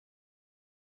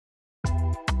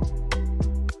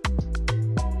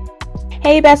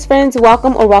Hey best friends,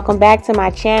 welcome or welcome back to my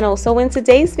channel. So in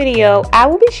today's video, I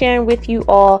will be sharing with you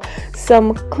all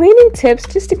some cleaning tips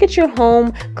just to get your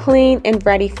home clean and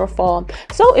ready for fall.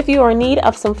 So if you are in need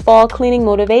of some fall cleaning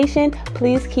motivation,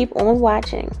 please keep on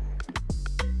watching.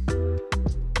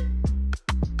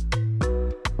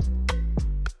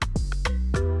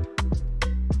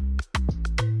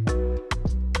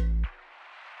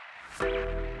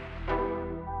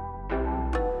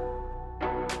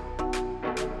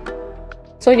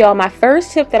 So y'all, my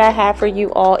first tip that I have for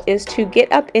you all is to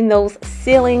get up in those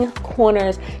ceiling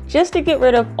corners just to get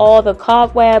rid of all the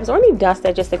cobwebs or any dust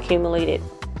that just accumulated.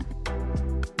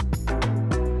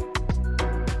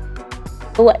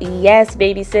 Oh, yes,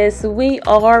 baby sis, we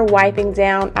are wiping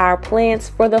down our plants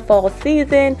for the fall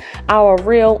season, our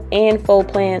real and faux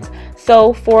plants.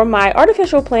 So for my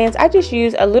artificial plants, I just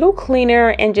use a little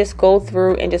cleaner and just go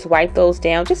through and just wipe those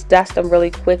down, just dust them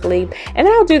really quickly. And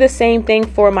then I'll do the same thing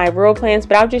for my real plants,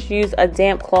 but I'll just use a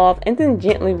damp cloth and then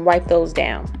gently wipe those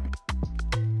down.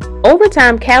 Over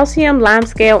time, calcium,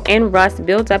 limescale, and rust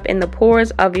builds up in the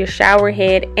pores of your shower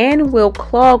head and will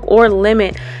clog or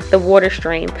limit the water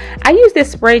stream. I use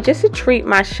this spray just to treat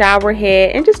my shower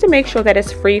head and just to make sure that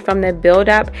it's free from the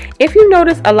buildup. If you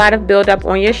notice a lot of buildup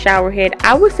on your shower head,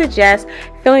 I would suggest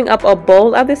filling up a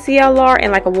bowl of the CLR in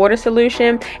like a water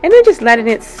solution and then just letting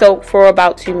it soak for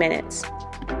about 2 minutes.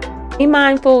 Be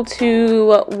mindful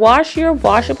to wash your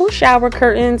washable shower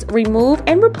curtains, remove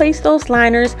and replace those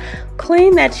liners,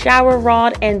 clean that shower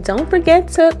rod, and don't forget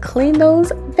to clean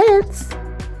those vents.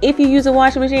 If you use a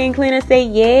washing machine cleaner, say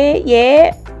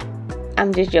yeah.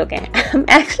 I'm just joking. I'm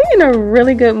actually in a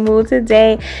really good mood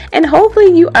today, and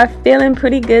hopefully you are feeling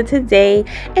pretty good today.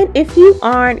 And if you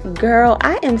aren't, girl,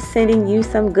 I am sending you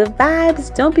some good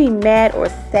vibes. Don't be mad or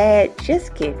sad,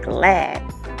 just get glad.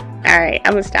 Alright,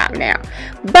 I'm gonna stop now.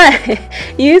 But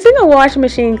using a washing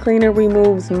machine cleaner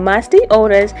removes musty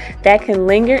odors that can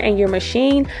linger in your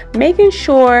machine, making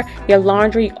sure your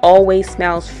laundry always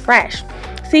smells fresh.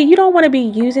 See, you don't want to be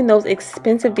using those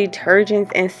expensive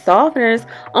detergents and softeners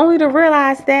only to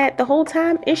realize that the whole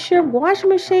time it's your washing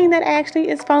machine that actually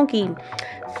is funky.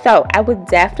 So I would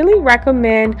definitely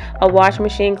recommend a washing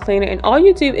machine cleaner, and all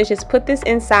you do is just put this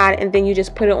inside and then you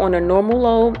just put it on a normal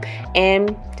load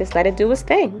and just let it do its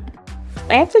thing.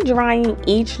 After drying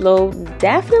each load,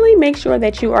 definitely make sure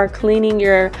that you are cleaning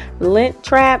your lint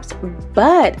traps,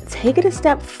 but take it a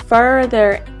step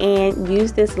further and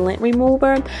use this lint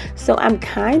remover. So I'm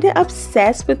kind of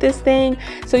obsessed with this thing.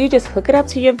 So you just hook it up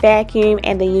to your vacuum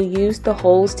and then you use the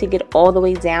hose to get all the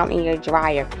way down in your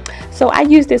dryer. So I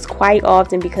use this quite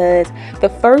often because the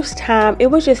first time it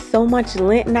was just so much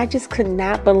lint and I just could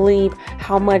not believe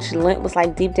how much lint was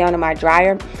like deep down in my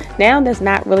dryer. Now there's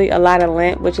not really a lot of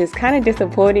lint, which is kind of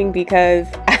disappointing because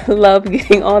I love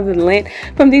getting all the lint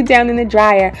from deep down in the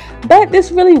dryer. But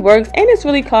this really works and it's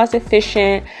really cost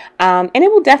efficient, and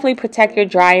it will definitely protect your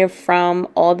dryer from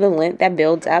all the lint that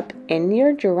builds up in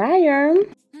your dryer.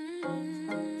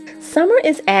 Summer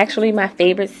is actually my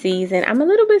favorite season. I'm a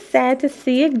little bit sad to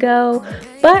see it go,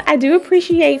 but I do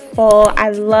appreciate fall. I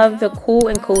love the cool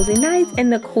and cozy nights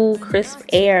and the cool, crisp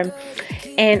air.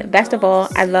 And best of all,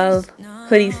 I love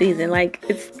hoodie season. Like,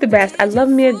 it's the best. I love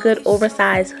me a good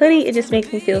oversized hoodie. It just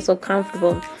makes me feel so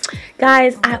comfortable.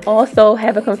 Guys, I also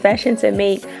have a confession to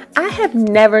make. I have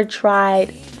never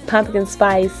tried pumpkin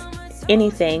spice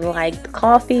anything, like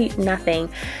coffee, nothing.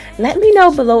 Let me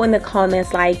know below in the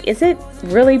comments, like, is it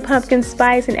really pumpkin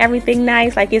spice and everything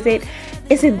nice? Like, is it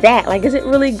that? Like, is it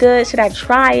really good? Should I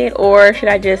try it, or should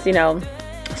I just,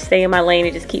 stay in my lane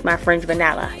and just keep my French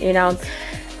vanilla,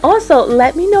 Also,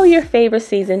 let me know your favorite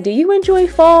season. Do you enjoy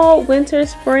fall, winter,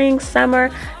 spring,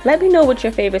 summer? Let me know what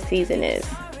your favorite season is.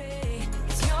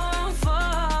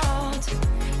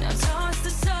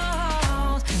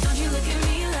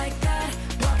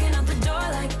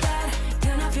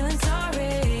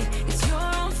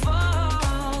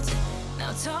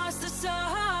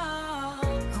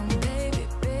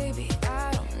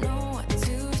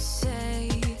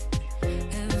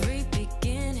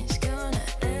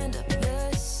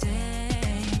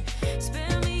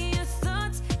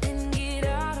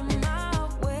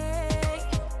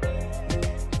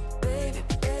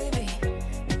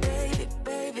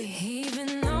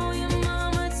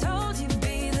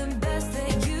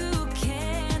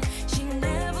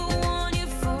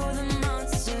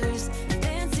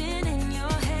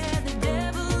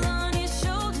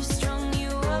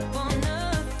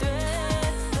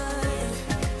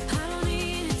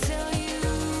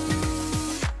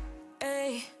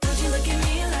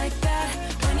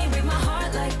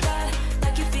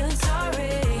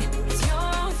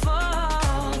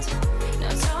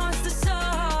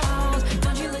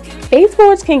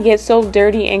 Baseboards can get so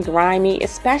dirty and grimy,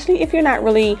 especially if you're not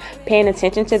really paying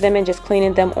attention to them and just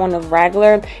cleaning them on the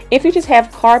regular. If you just have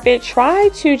carpet, try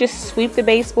to just sweep the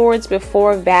baseboards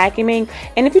before vacuuming.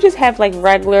 And if you just have like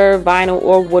regular vinyl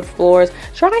or wood floors,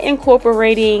 try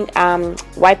incorporating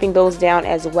wiping those down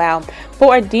as well.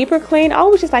 For a deeper clean, I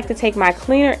always just like to take my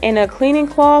cleaner in a cleaning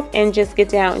cloth and just get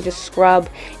down and just scrub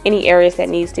any areas that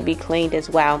needs to be cleaned as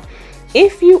well.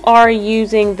 If you are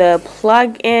using the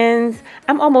plug-ins,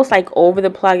 I'm almost like over the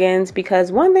plug-ins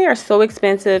because one, they are so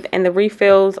expensive and the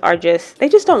refills are they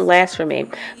just don't last for me.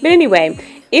 But anyway,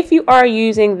 if you are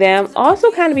using them, also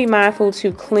kind of be mindful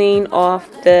to clean off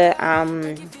the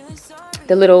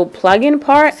little plug-in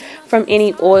part from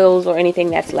any oils or anything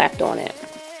that's left on it.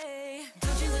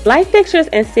 Light fixtures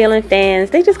and ceiling fans,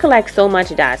 they just collect so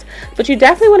much dust, but you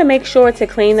definitely want to make sure to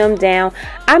clean them down.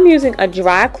 I'm using a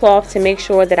dry cloth to make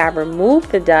sure that I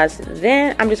remove the dust.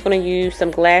 Then I'm just going to use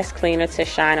some glass cleaner to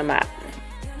shine them up.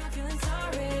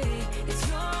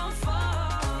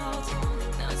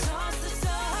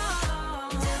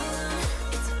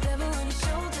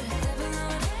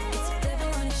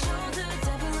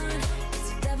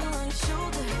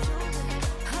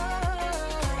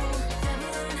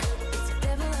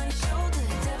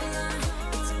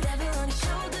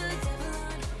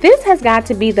 This has got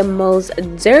to be the most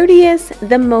dirtiest,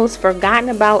 the most forgotten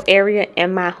about area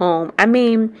in my home. I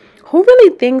mean, who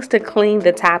really thinks to clean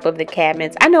the top of the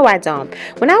cabinets? I know I don't.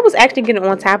 When I was actually getting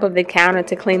on top of the counter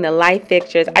to clean the light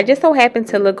fixtures, I just so happened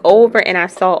to look over and I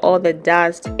saw all the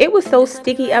dust. It was so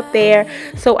sticky up there,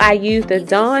 so I used the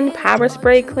Dawn Power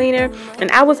Spray Cleaner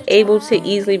and I was able to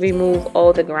easily remove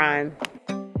all the grime.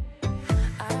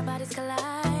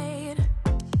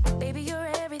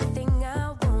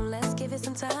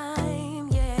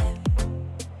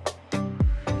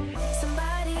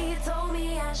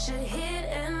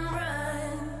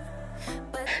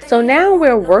 So now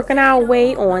we're working our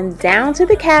way on down to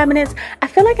the cabinets. I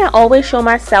feel like I always show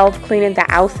myself cleaning the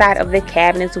outside of the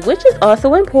cabinets, which is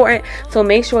also important. So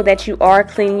make sure that you are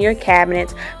cleaning your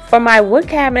cabinets. For my wood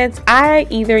cabinets, I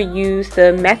either use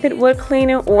the Method wood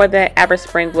cleaner or the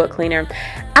Everspring wood cleaner.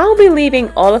 I'll be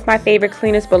leaving all of my favorite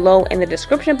cleaners below in the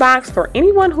description box for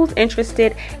anyone who's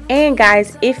interested. And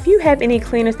guys, if you have any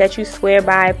cleaners that you swear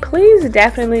by, please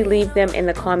definitely leave them in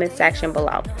the comment section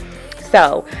below.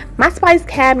 So my spice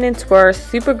cabinets were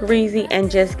super greasy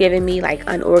and just giving me like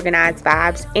unorganized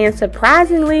vibes, and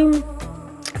surprisingly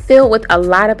filled with a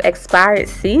lot of expired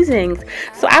seasonings.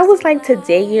 So I was like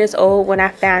today years old when I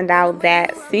found out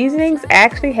that seasonings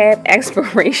actually have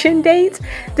expiration dates.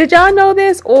 Did y'all know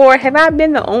this, or have I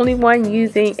been the only one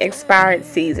using expired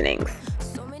seasonings?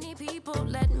 So many people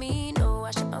let me know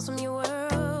I should bounce from your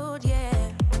world,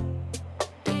 yeah.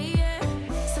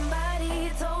 Somebody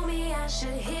told me I should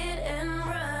hit and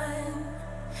run,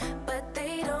 but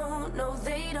they don't know,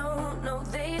 they don't know,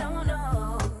 they don't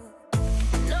know.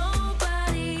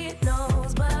 Nobody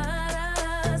knows but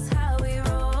us how we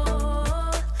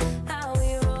roll, how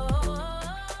we roll.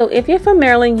 So if you're from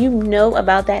Maryland, you know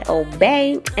about that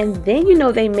Obey, and then you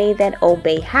know they made that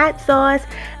Obey hot sauce.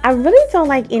 I really don't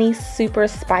like any super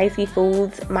spicy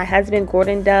foods. My husband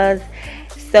Gordon does.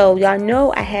 So y'all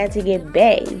know I had to get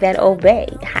that Obey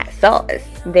hot sauce,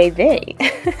 baby.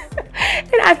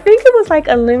 And I think it was like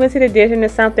a limited edition or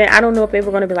something. I don't know if they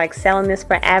were going to be like selling this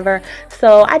forever.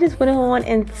 So I just went on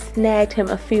and snagged him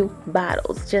a few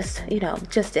bottles, just, you know,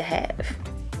 just to have.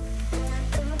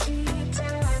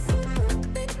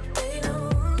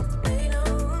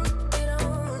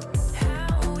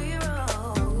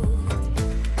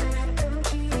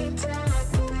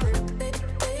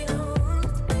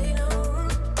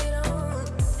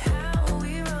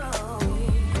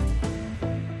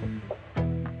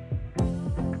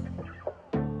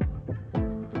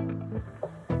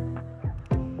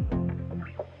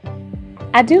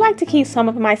 I do like to keep some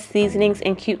of my seasonings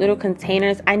in cute little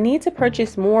containers. I need to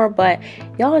purchase more, but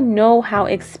y'all know how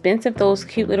expensive those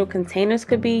cute little containers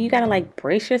could be. You gotta like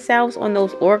brace yourselves on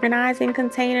those organizing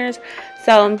containers.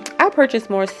 So I'll purchase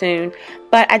more soon.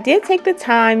 But I did take the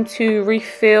time to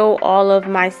refill all of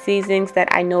my seasonings that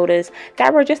I noticed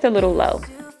that were just a little low.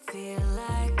 Feel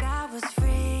like I was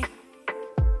free.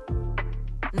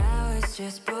 Now it's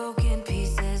just broken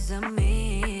pieces of me.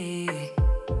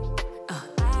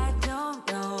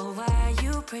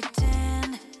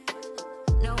 Pretend.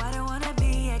 No, I don't wanna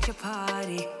be at your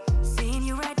party, seeing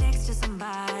you right next to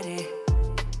somebody.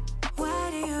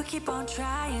 Why do you keep on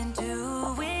trying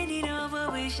to, when you know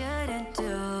what we shouldn't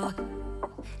do?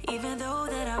 Even though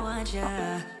that I want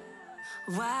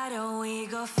you, why don't we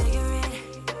go figure it?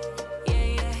 Yeah,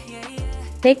 yeah, yeah,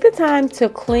 yeah. Take the time to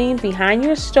clean behind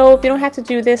your stove. You don't have to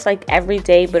do this like every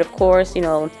day, but of course, you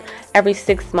know, every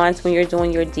 6 months when you're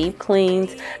doing your deep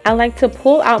cleans. I like to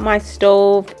pull out my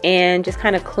stove and just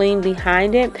kind of clean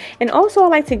behind it. And also I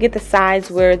like to get the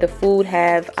sides where the food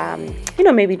have, you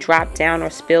know, maybe dropped down or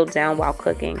spilled down while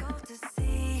cooking.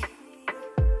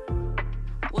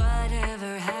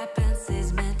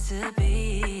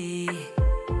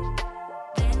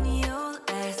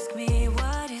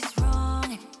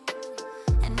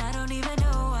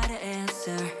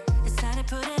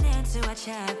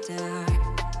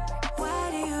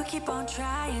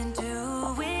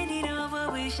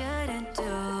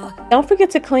 Don't forget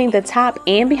to clean the top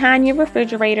and behind your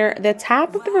refrigerator. The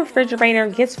top of the refrigerator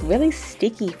gets really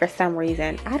sticky for some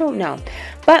reason. I don't know.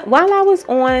 But while I was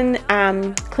on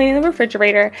cleaning the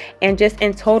refrigerator and just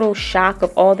in total shock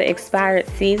of all the expired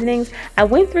seasonings, I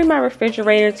went through my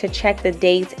refrigerator to check the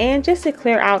dates and just to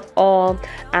clear out all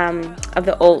of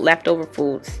the old leftover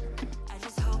foods.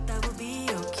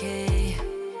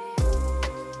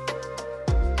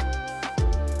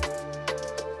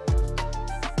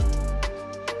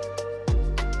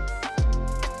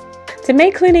 To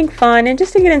make cleaning fun and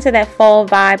just to get into that fall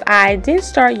vibe, I did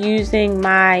start using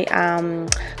my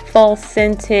fall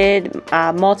scented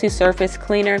multi-surface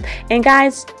cleaner. And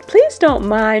guys, please don't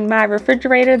mind my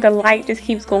refrigerator. The light just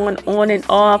keeps going on and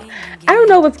off. I don't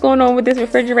know what's going on with this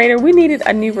refrigerator. We needed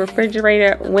a new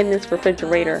refrigerator when this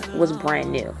refrigerator was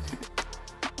brand new.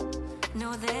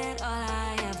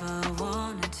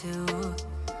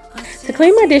 To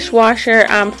clean my dishwasher,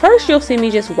 first you'll see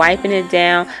me just wiping it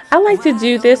down. I like to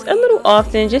do this a little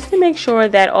often just to make sure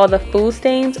that all the food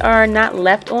stains are not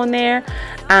left on there.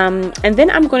 And then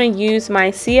I'm going to use my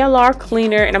CLR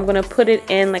cleaner and I'm going to put it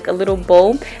in like a little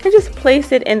bowl and just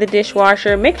place it in the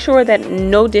dishwasher. Make sure that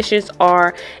no dishes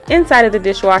are inside of the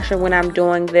dishwasher when I'm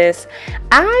doing this.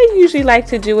 I usually like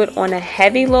to do it on a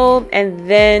heavy load, and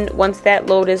then once that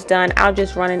load is done, I'll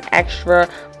just run an extra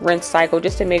rinse cycle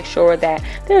just to make sure that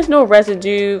there's no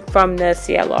residue from the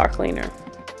CLR cleaner.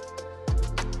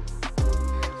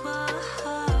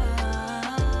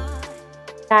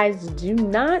 Guys, do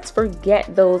not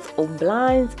forget those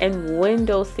blinds and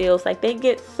window sills. Like, they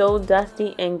get so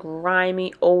dusty and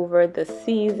grimy over the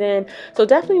season, so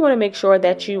definitely want to make sure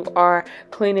that you are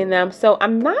cleaning them. So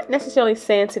I'm not necessarily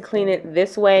saying to clean it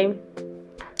this way.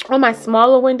 On my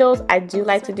smaller windows, I do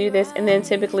like to do this, and then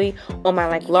typically on my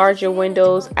like larger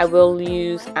windows, I will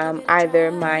use either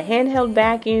my handheld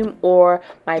vacuum or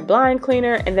my blind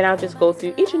cleaner, and then I'll just go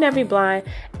through each and every blind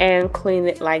and clean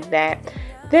it like that.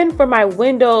 Then for my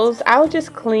windows, I'll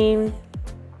just clean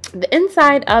the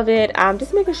inside of it,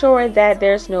 just making sure that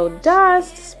there's no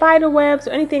dust, spider webs,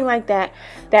 or anything like that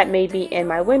that may be in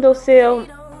my windowsill.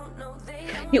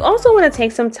 You also want to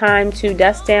take some time to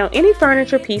dust down any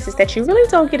furniture pieces that you really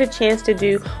don't get a chance to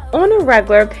do on a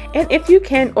regular, and if you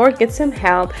can or get some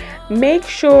help, make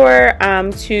sure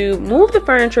to move the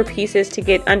furniture pieces to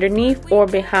get underneath or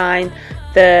behind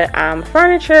the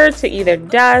furniture to either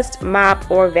dust,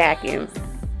 mop, or vacuum.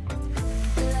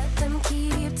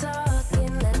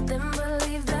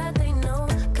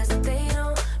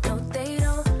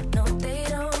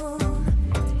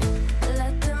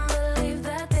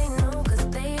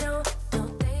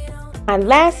 My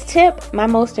last tip, my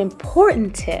most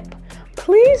important tip,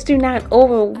 please do not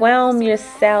overwhelm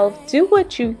yourself. Do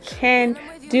what you can,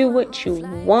 do what you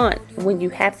want when you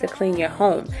have to clean your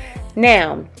home.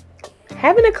 Now,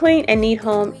 having a clean and neat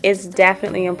home is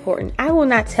definitely important. I will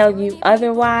not tell you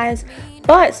otherwise,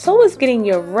 but so is getting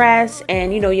your rest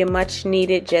and, you know, your much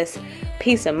needed just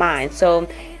peace of mind. So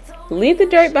leave the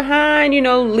dirt behind, you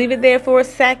know, leave it there for a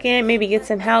second, maybe get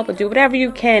some help or do whatever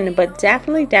you can, but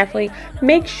definitely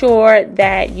make sure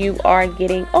that you are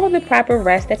getting all the proper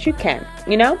rest that you can.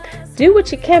 You know, do what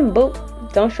you can, boo.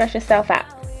 Don't stress yourself out.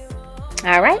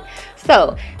 All right,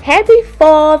 so happy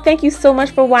fall. Thank you so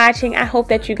much for watching. I hope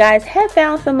that you guys have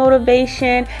found some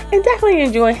motivation and definitely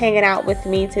enjoy hanging out with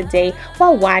me today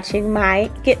while watching my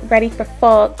get ready for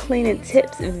fall cleaning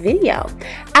tips video.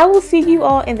 I will see you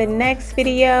all in the next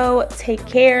video. Take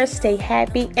care, stay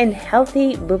happy and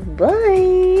healthy.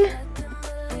 Bye-bye.